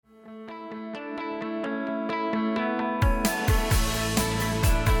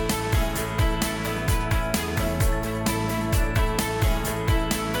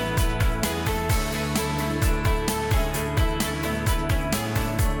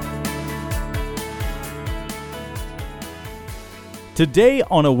Today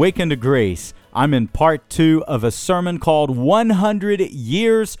on Awaken to Grace, I'm in part 2 of a sermon called 100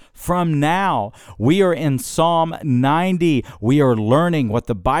 Years from Now. We are in Psalm 90. We are learning what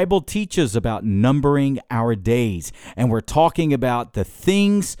the Bible teaches about numbering our days. And we're talking about the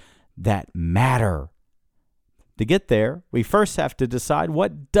things that matter. To get there, we first have to decide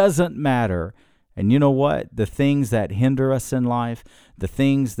what doesn't matter. And you know what? The things that hinder us in life, the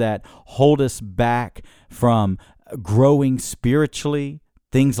things that hold us back from growing spiritually,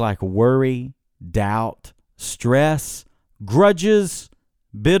 things like worry, doubt, stress, grudges,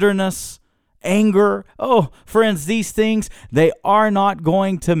 bitterness, anger. Oh, friends, these things, they are not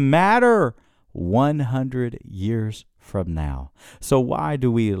going to matter 100 years from now. So why do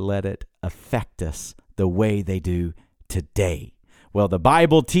we let it affect us the way they do today? Well, the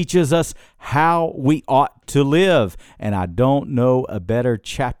Bible teaches us how we ought to live, and I don't know a better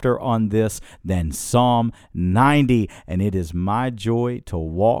chapter on this than Psalm 90, and it is my joy to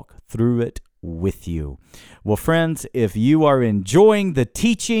walk through it with you. Well, friends, if you are enjoying the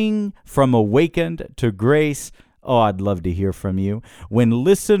teaching from Awakened to Grace, I'd love to hear from you. When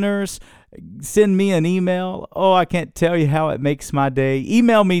listeners send me an email, I can't tell you how it makes my day.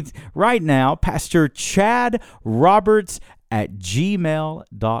 Email me right now, Pastor Chad Roberts at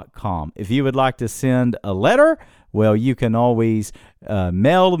gmail.com. If you would like to send a letter, well, you can always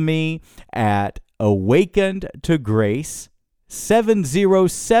mail me at Awakened to Grace,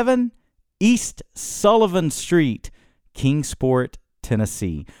 707 East Sullivan Street, Kingsport,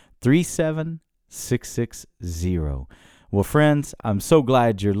 Tennessee, 37660. Well, friends, I'm so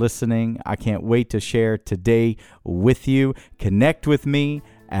glad you're listening. I can't wait to share today with you. Connect with me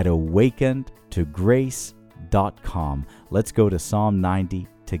at awakenedtograce.com. Let's go to Psalm 90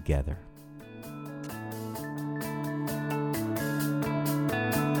 together.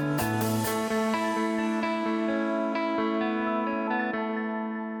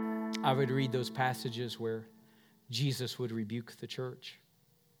 I would read those passages where Jesus would rebuke the church.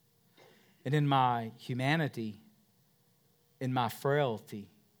 And in my humanity, in my frailty,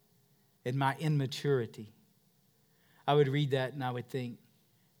 in my immaturity, I would read that and I would think,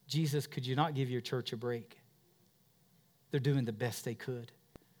 Jesus, could you not give your church a break? They're doing the best they could.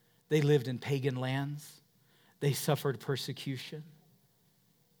 They lived in pagan lands. They suffered persecution.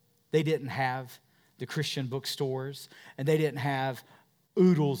 They didn't have the Christian bookstores, and they didn't have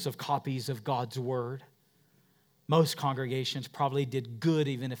oodles of copies of God's Word. Most congregations probably did good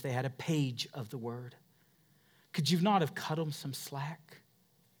even if they had a page of the Word. Could you not have cut them some slack?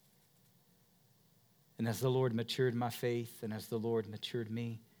 And as the Lord matured my faith, and as the Lord matured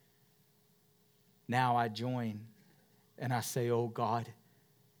me, now I join and I say, oh God,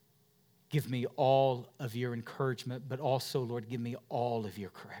 give me all of your encouragement, but also, Lord, give me all of your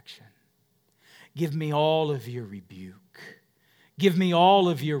correction. Give me all of your rebuke. Give me all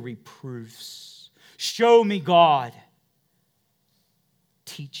of your reproofs. Show me, God.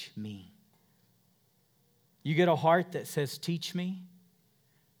 Teach me. You get a heart that says, teach me,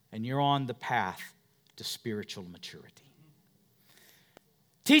 and you're on the path to spiritual maturity.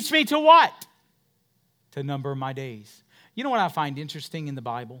 Teach me to what? To number my days. You know what I find interesting in the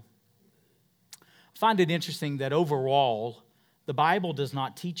Bible? I find it interesting that overall, the Bible does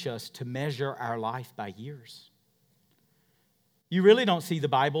not teach us to measure our life by years. You really don't see the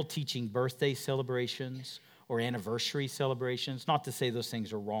Bible teaching birthday celebrations or anniversary celebrations. Not to say those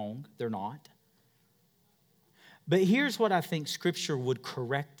things are wrong. They're not. But here's what I think Scripture would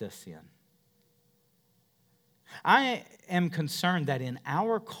correct us in. I am concerned that in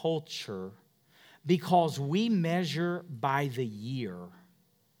our culture, because we measure by the year.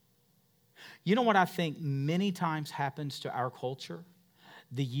 You know what I think many times happens to our culture?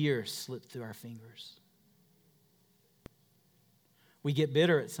 The years slip through our fingers. We get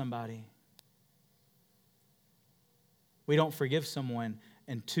bitter at somebody. We don't forgive someone,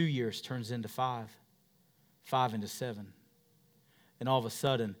 and 2 years turns into 5, 5 into 7. And all of a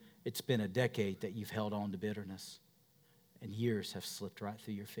sudden, it's been a decade that you've held on to bitterness, and years have slipped right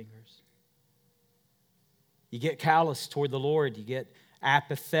through your fingers. You get callous toward the Lord. You get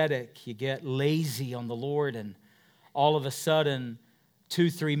apathetic. You get lazy on the Lord. And all of a sudden,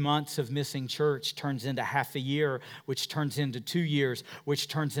 2-3 months of missing church turns into half a year, which turns into 2 years, which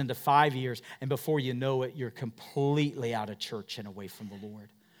turns into 5 years. And before you know it, you're completely out of church and away from the Lord.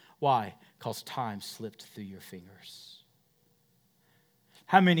 Why? Because time slipped through your fingers.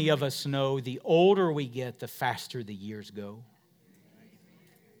 How many of us know the older we get, the faster the years go?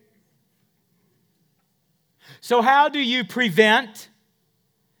 So how do you prevent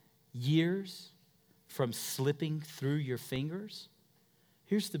years from slipping through your fingers?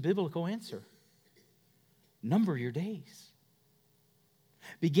 Here's the biblical answer. Number your days.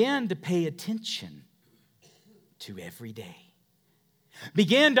 Begin to pay attention to every day.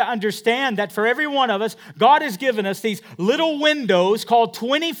 Begin to understand that for every one of us, God has given us these little windows called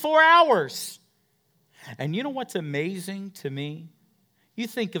 24 hours. And you know what's amazing to me? You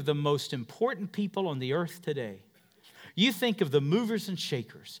think of the most important people on the earth today. You think of the movers and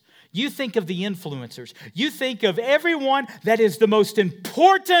shakers. You think of the influencers. You think of everyone that is the most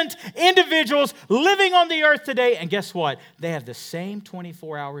important individuals living on the earth today. And guess what? They have the same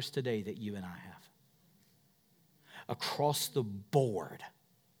 24 hours today that you and I have. Across the board,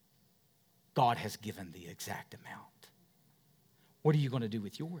 God has given the exact amount. What are you going to do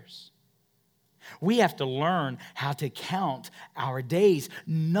with yours? We have to learn how to count our days,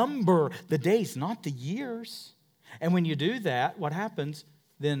 number the days, not the years. And when you do that, what happens?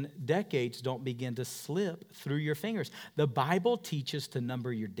 Then decades don't begin to slip through your fingers. The Bible teaches to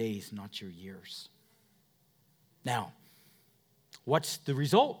number your days, not your years. Now, what's the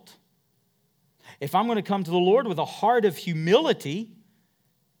result? If I'm going to come to the Lord with a heart of humility,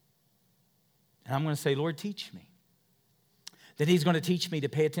 and I'm going to say, Lord, teach me, then He's going to teach me to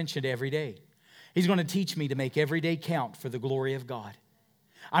pay attention to every day. He's going to teach me to make every day count for the glory of God.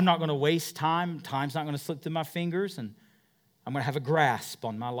 I'm not going to waste time. Time's not going to slip through my fingers, and I'm going to have a grasp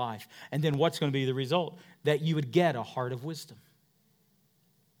on my life. And then what's going to be the result? That you would get a heart of wisdom.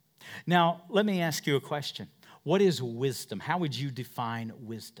 Now, let me ask you a question. What is wisdom? How would you define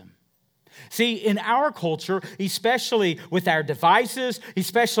wisdom? See, in our culture, especially with our devices,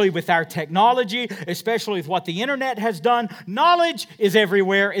 especially with our technology, especially with what the internet has done, knowledge is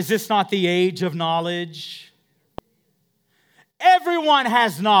everywhere. Is this not the age of knowledge? Everyone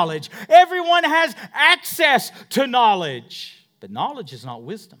has knowledge. Everyone has access to knowledge. But knowledge is not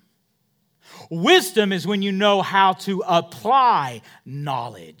wisdom. Wisdom is when you know how to apply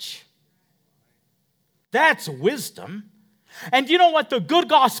knowledge. That's wisdom. And you know what the good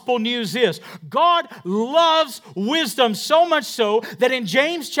gospel news is? God loves wisdom so much so that in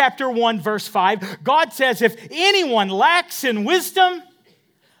James chapter 1 verse 5, God says, if anyone lacks in wisdom,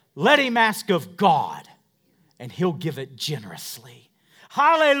 let him ask of God, and He'll give it generously.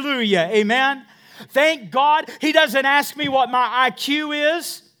 Hallelujah, amen? Thank God He doesn't ask me what my IQ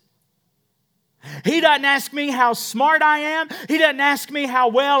is. He doesn't ask me how smart I am. He doesn't ask me how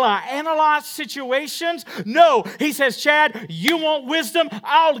well I analyze situations. No, He says, Chad, you want wisdom?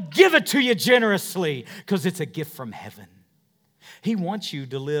 I'll give it to you generously because it's a gift from heaven. He wants you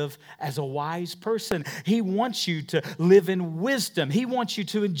to live as a wise person. He wants you to live in wisdom. He wants you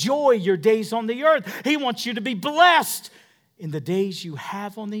to enjoy your days on the earth. He wants you to be blessed in the days you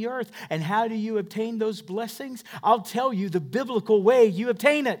have on the earth. And how do you obtain those blessings? I'll tell you the biblical way you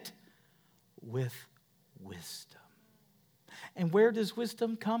obtain it. With wisdom. And where does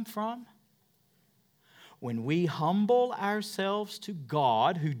wisdom come from? When we humble ourselves to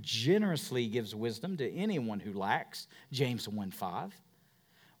God, who generously gives wisdom to anyone who lacks, James 1:5.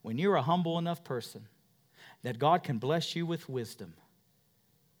 When you're a humble enough person that God can bless you with wisdom,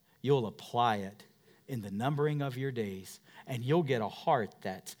 you'll apply it in the numbering of your days, and you'll get a heart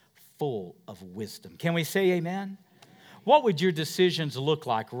that's full of wisdom. Can we say amen? What would your decisions look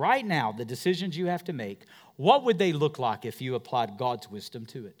like right now, the decisions you have to make? What would they look like if you applied God's wisdom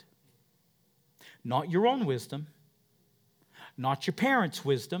to it? Not your own wisdom, not your parents'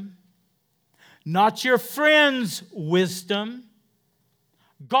 wisdom, not your friends' wisdom,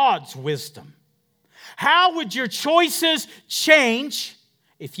 God's wisdom. How would your choices change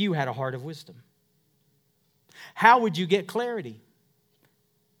if you had a heart of wisdom? How would you get clarity?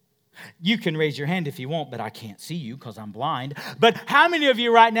 You can raise your hand if you want, but I can't see you because I'm blind. But how many of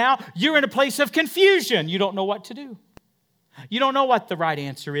you right now, you're in a place of confusion? You don't know what to do. You don't know what the right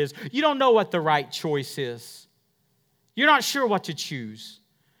answer is. You don't know what the right choice is. You're not sure what to choose.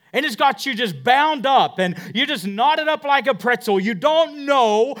 And it's got you just bound up and you're just knotted up like a pretzel. You don't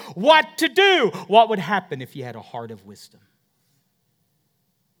know what to do. What would happen if you had a heart of wisdom?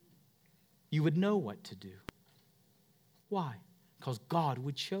 You would know what to do. Why? Because God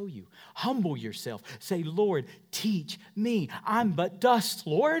would show you. Humble yourself. Say, Lord, teach me. I'm but dust,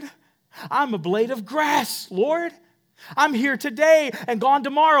 Lord. I'm a blade of grass, Lord. I'm here today and gone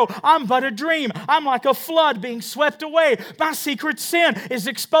tomorrow. I'm but a dream. I'm like a flood being swept away. My secret sin is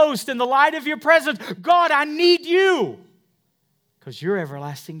exposed in the light of your presence. God, I need you. Because you're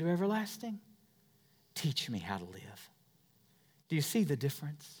everlasting to everlasting. Teach me how to live. Do you see the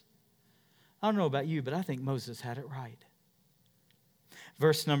difference? I don't know about you, but I think Moses had it right.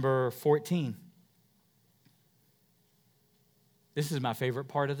 Verse number 14. This is my favorite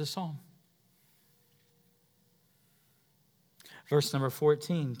part of the psalm. Verse number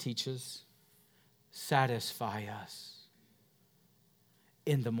 14 teaches, satisfy us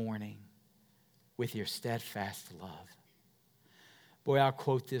in the morning with your steadfast love. Boy, I'll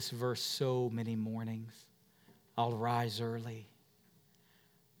quote this verse so many mornings. I'll rise early.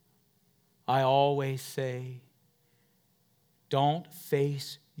 I always say, don't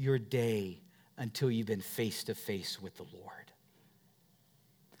face your day until you've been face to face with the Lord.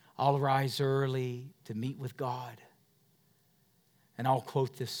 I'll rise early to meet with God. And I'll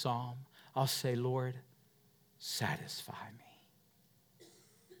quote this psalm. I'll say, Lord, satisfy me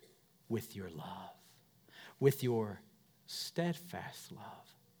with your love, with your steadfast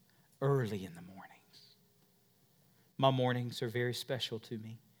love, early in the mornings. My mornings are very special to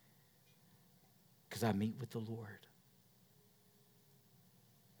me because I meet with the Lord.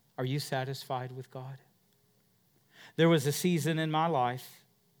 Are you satisfied with God? There was a season in my life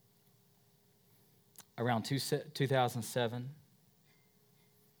around 2007,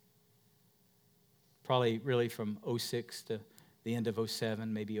 probably really from 06 to the end of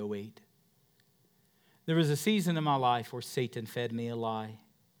 07, maybe 08. There was a season in my life where Satan fed me a lie,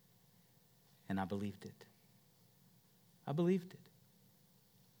 and I believed it. I believed it.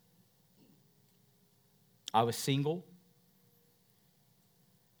 I was single.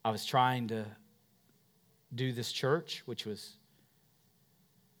 I was trying to do this church, which was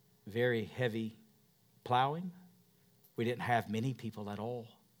very heavy plowing. We didn't have many people at all.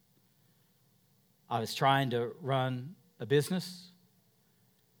 I was trying to run a business.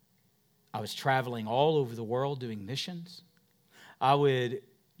 I was traveling all over the world doing missions. I would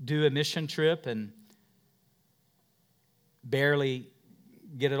do a mission trip and barely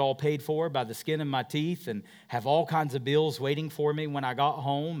get it all paid for by the skin of my teeth and have all kinds of bills waiting for me when I got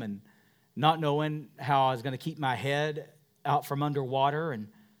home and not knowing how I was going to keep my head out from underwater. And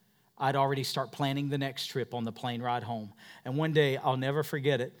I'd already start planning the next trip on the plane ride home. And one day, I'll never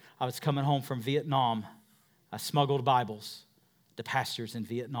forget it, I was coming home from Vietnam. I smuggled Bibles to pastors in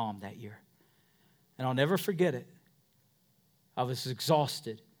Vietnam that year. And I'll never forget it. I was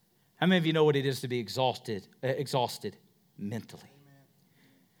exhausted. How many of you know what it is to be exhausted mentally?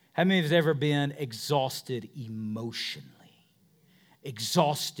 How many have ever been exhausted emotionally?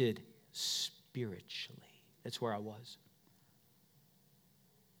 Exhausted spiritually? That's where I was.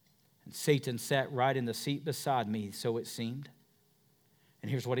 And Satan sat right in the seat beside me, so it seemed. And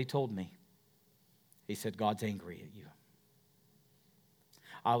here's what he told me. He said, God's angry at you.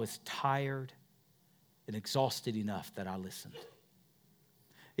 I was tired and exhausted enough that I listened.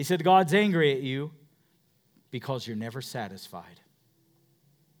 He said, God's angry at you because you're never satisfied.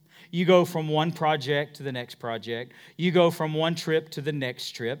 You go from one project to the next project. You go from one trip to the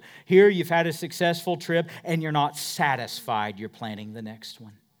next trip. Here you've had a successful trip and you're not satisfied. You're planning the next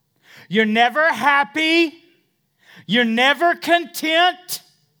one. You're never happy. You're never content.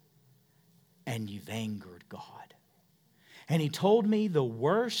 And you've angered God. And he told me the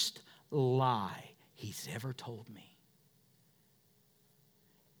worst lie he's ever told me.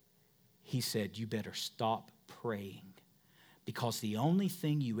 He said, you better stop praying. Because the only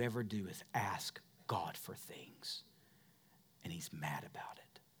thing you ever do is ask God for things. And he's mad about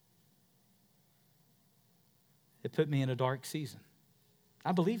it. It put me in a dark season.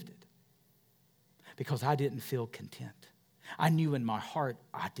 I believed it. Because I didn't feel content. I knew in my heart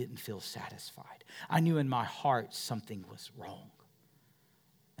I didn't feel satisfied. I knew in my heart something was wrong.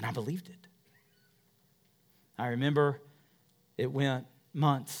 And I believed it. I remember it went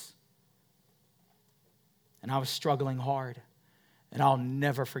months. And I was struggling hard. And I'll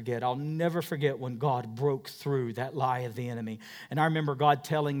never forget when God broke through that lie of the enemy. And I remember God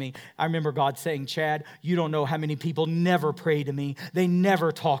saying, Chad, you don't know how many people never pray to me. They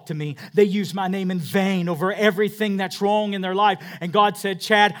never talk to me. They use my name in vain over everything that's wrong in their life. And God said,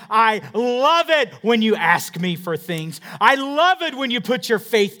 Chad, I love it when you ask me for things. I love it when you put your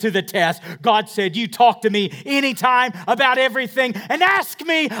faith to the test. God said, you talk to me anytime about everything and ask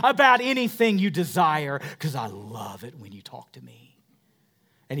me about anything you desire because I love it when you talk to me.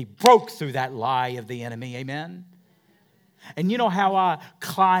 And he broke through that lie of the enemy. Amen? And you know how I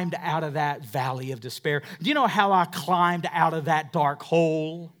climbed out of that valley of despair? Do you know how I climbed out of that dark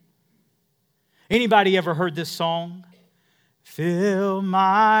hole? Anybody ever heard this song? Fill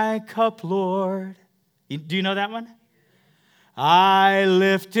my cup, Lord. Do you know that one? I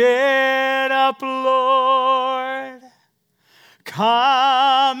lift it up, Lord.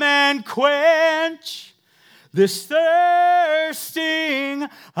 Come and quench this thirsting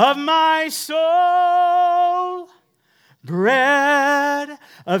of my soul. Bread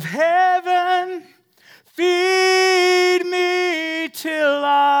of heaven, feed me till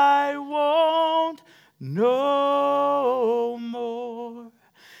I won't no more.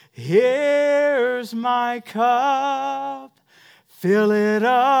 Here's my cup, Fill it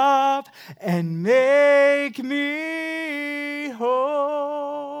up and make me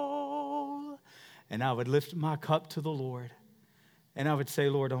whole. And I would lift my cup to the Lord, and I would say,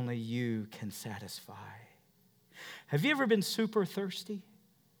 Lord, only you can satisfy. Have you ever been super thirsty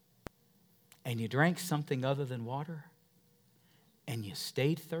and you drank something other than water and you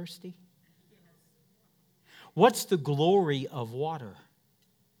stayed thirsty? What's the glory of water?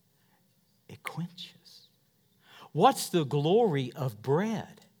 It quenches. What's the glory of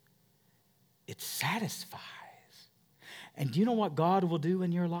bread? It satisfies. And do you know what God will do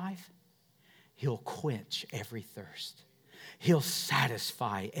in your life? He'll quench every thirst. He'll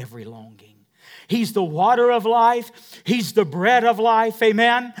satisfy every longing. He's the water of life. He's the bread of life.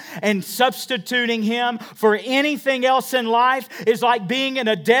 Amen. And substituting Him for anything else in life is like being in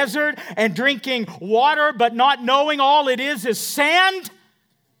a desert and drinking water, but not knowing all it is sand.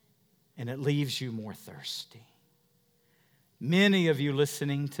 And it leaves you more thirsty. Many of you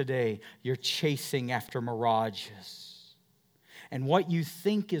listening today, you're chasing after mirages. And what you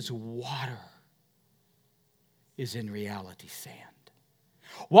think is water is in reality sand.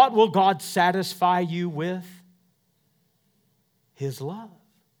 What will God satisfy you with? His love.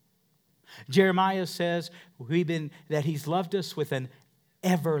 Jeremiah says that He's loved us with an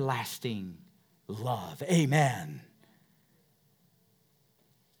everlasting love. Amen.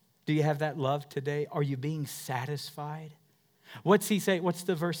 Do you have that love today? Are you being satisfied? What's he say? What's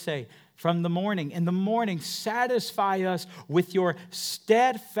the verse say? From the morning. In the morning, satisfy us with your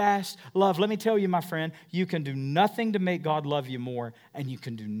steadfast love. Let me tell you, my friend, you can do nothing to make God love you more, and you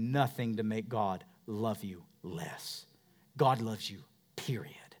can do nothing to make God love you less. God loves you,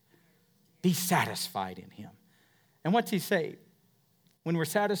 period. Be satisfied in Him. And what's He say? When we're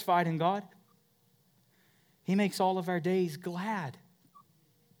satisfied in God, He makes all of our days glad.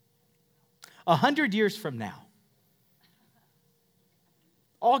 100 years from now,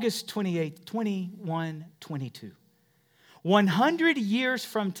 August 28th, 2122. 100 years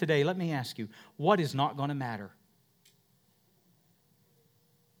from today, let me ask you, what is not going to matter?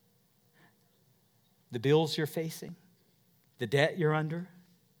 The bills you're facing, the debt you're under,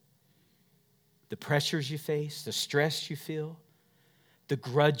 the pressures you face, the stress you feel, the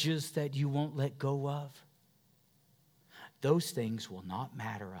grudges that you won't let go of. Those things will not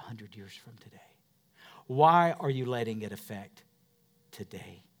matter 100 years from today. Why are you letting it affect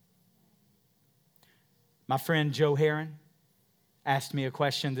today? My friend Joe Heron asked me a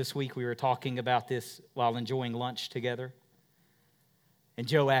question this week. We were talking about this while enjoying lunch together. And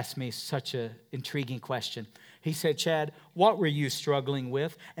Joe asked me such an intriguing question. He said, Chad, what were you struggling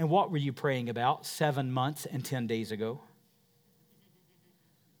with and what were you praying about 7 months and 10 days ago?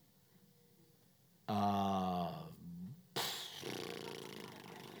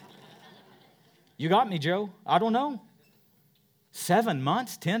 You got me, Joe. I don't know. 7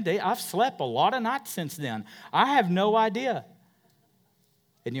 months, 10 days. I've slept a lot of nights since then. I have no idea.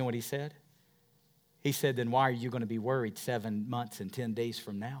 And you know what he said? He said, then why are you going to be worried 7 months and 10 days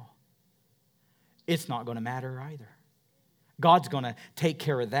from now? It's not going to matter either. God's going to take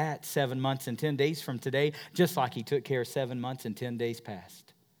care of that 7 months and 10 days from today, just like He took care of 7 months and 10 days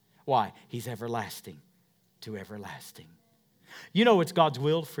past. Why? He's everlasting to everlasting. You know it's God's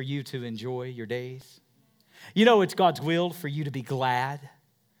will for you to enjoy your days. You know it's God's will for you to be glad.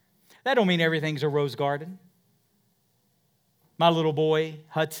 That don't mean everything's a rose garden. My little boy,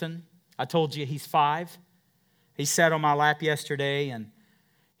 Hudson, I told you he's 5. He sat on my lap yesterday and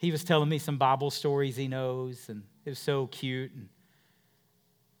he was telling me some Bible stories he knows, and it was so cute. And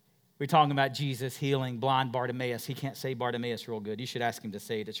we're talking about Jesus healing blind Bartimaeus. He can't say Bartimaeus real good. You should ask him to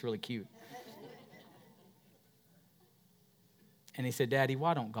say it. It's really cute. And he said, Daddy,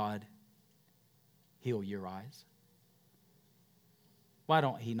 why don't God heal your eyes? Why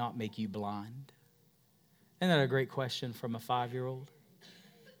don't He not make you blind? Isn't that a great question from a 5-year-old?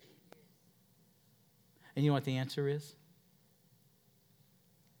 And you know what the answer is?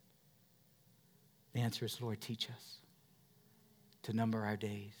 The answer is, Lord, teach us to number our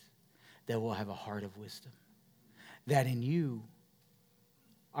days, that we'll have a heart of wisdom, that in you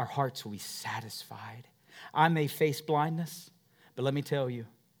our hearts will be satisfied. I may face blindness, but let me tell you,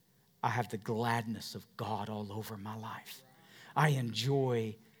 I have the gladness of God all over my life. I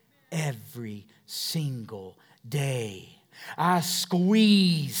enjoy every single day. I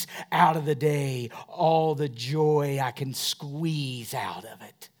squeeze out of the day all the joy I can squeeze out of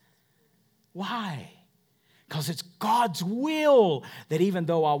it. Why? Because it's God's will that even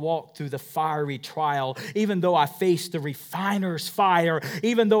though I walk through the fiery trial, even though I face the refiner's fire,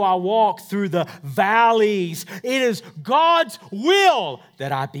 even though I walk through the valleys, it is God's will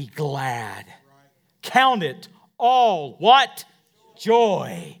that I be glad. Count it all what?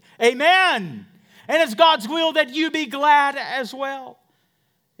 joy. Amen. And it's God's will that you be glad as well.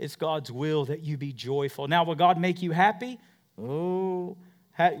 It's God's will that you be joyful. Now, will God make you happy? Oh,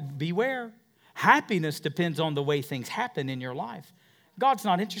 beware. Happiness depends on the way things happen in your life. God's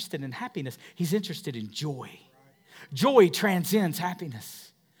not interested in happiness. He's interested in joy. Joy transcends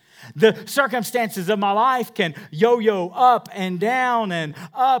happiness. The circumstances of my life can yo-yo up and down and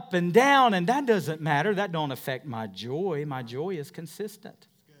up and down, and that doesn't matter. That don't affect my joy. My joy is consistent.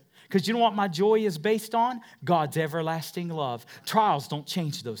 Because you know what my joy is based on? God's everlasting love. Trials don't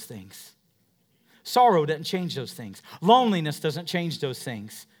change those things. Sorrow doesn't change those things. Loneliness doesn't change those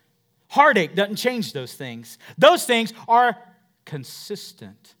things. Heartache doesn't change those things. Those things are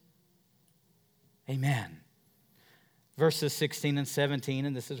consistent. Amen. Verses 16 and 17,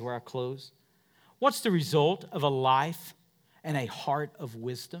 and this is where I close. What's the result of a life and a heart of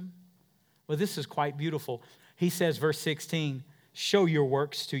wisdom? Well, this is quite beautiful. He says, verse 16, show your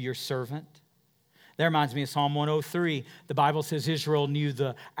works to your servant. That reminds me of Psalm 103. The Bible says Israel knew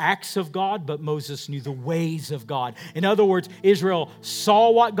the acts of God, but Moses knew the ways of God. In other words, Israel saw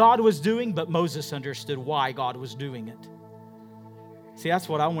what God was doing, but Moses understood why God was doing it. See, that's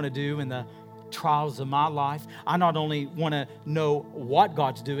what I want to do in the trials of my life. I not only want to know what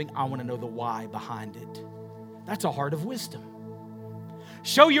God's doing, I want to know the why behind it. That's a heart of wisdom.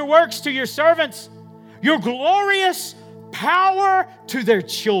 Show your works to your servants, your glorious power to their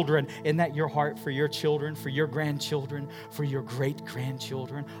children. Isn't that your heart for your children, for your grandchildren, for your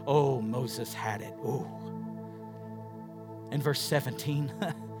great-grandchildren? Oh, Moses had it. Oh. In verse 17,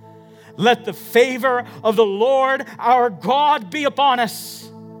 let the favor of the Lord our God be upon us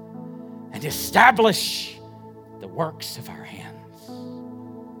and establish the works of our hands.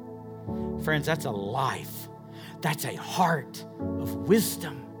 Friends, that's a life. That's a heart of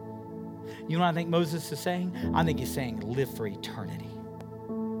wisdom. You know what I think Moses is saying? I think he's saying live for eternity.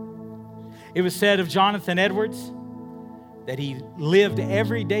 It was said of Jonathan Edwards that he lived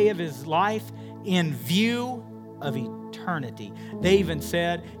every day of his life in view of eternity. They even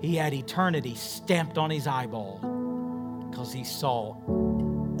said he had eternity stamped on his eyeball because he saw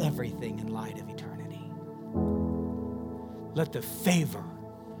everything in light of eternity. Let the favor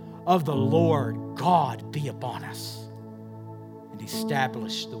of the Lord God be upon us and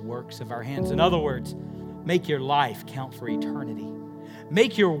establish the works of our hands. In other words, make your life count for eternity.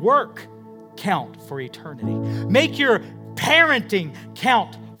 Make your work count for eternity. Make your parenting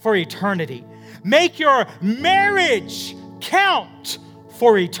count for eternity. Make your marriage count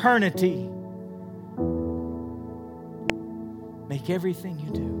for eternity. Make everything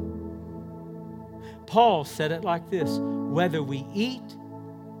you do. Paul said it like this: whether we eat,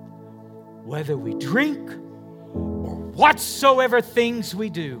 whether we drink, or whatsoever things we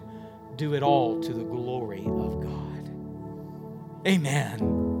do, do it all to the glory of God. Amen.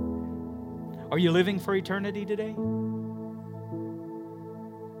 Are you living for eternity today?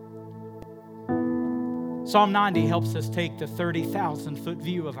 Psalm 90 helps us take the 30,000-foot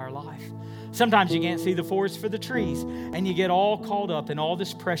view of our life. Sometimes you can't see the forest for the trees, and you get all caught up in all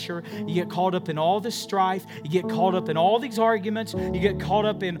this pressure. You get caught up in all this strife. You get caught up in all these arguments. You get caught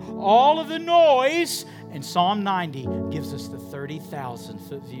up in all of the noise. And Psalm 90 gives us the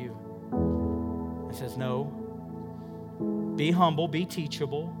 30,000-foot view. It says, no, be humble, be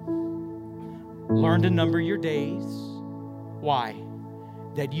teachable. Learn to number your days. Why?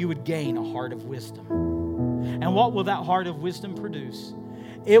 That you would gain a heart of wisdom. And what will that heart of wisdom produce?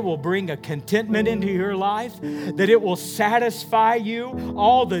 It will bring a contentment into your life, that it will satisfy you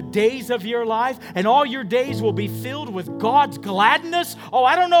all the days of your life, and all your days will be filled with God's gladness. Oh,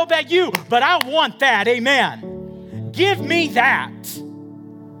 I don't know about you, but I want that. Amen. Give me that.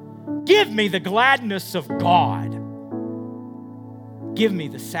 Give me the gladness of God. Give me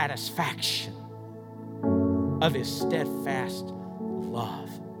the satisfaction of His steadfast love.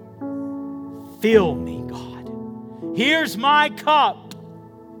 Fill me, God. Here's my cup.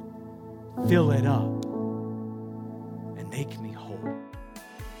 Fill it up and make me whole.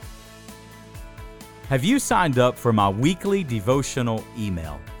 Have you signed up for my weekly devotional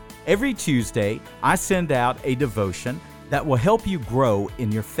email? Every Tuesday, I send out a devotion that will help you grow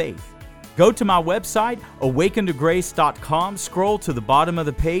in your faith. Go to my website, awakentograce.com, scroll to the bottom of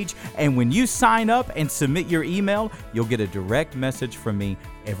the page, and when you sign up and submit your email, you'll get a direct message from me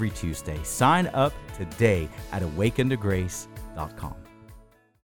every Tuesday. Sign up today at awakentograce.com.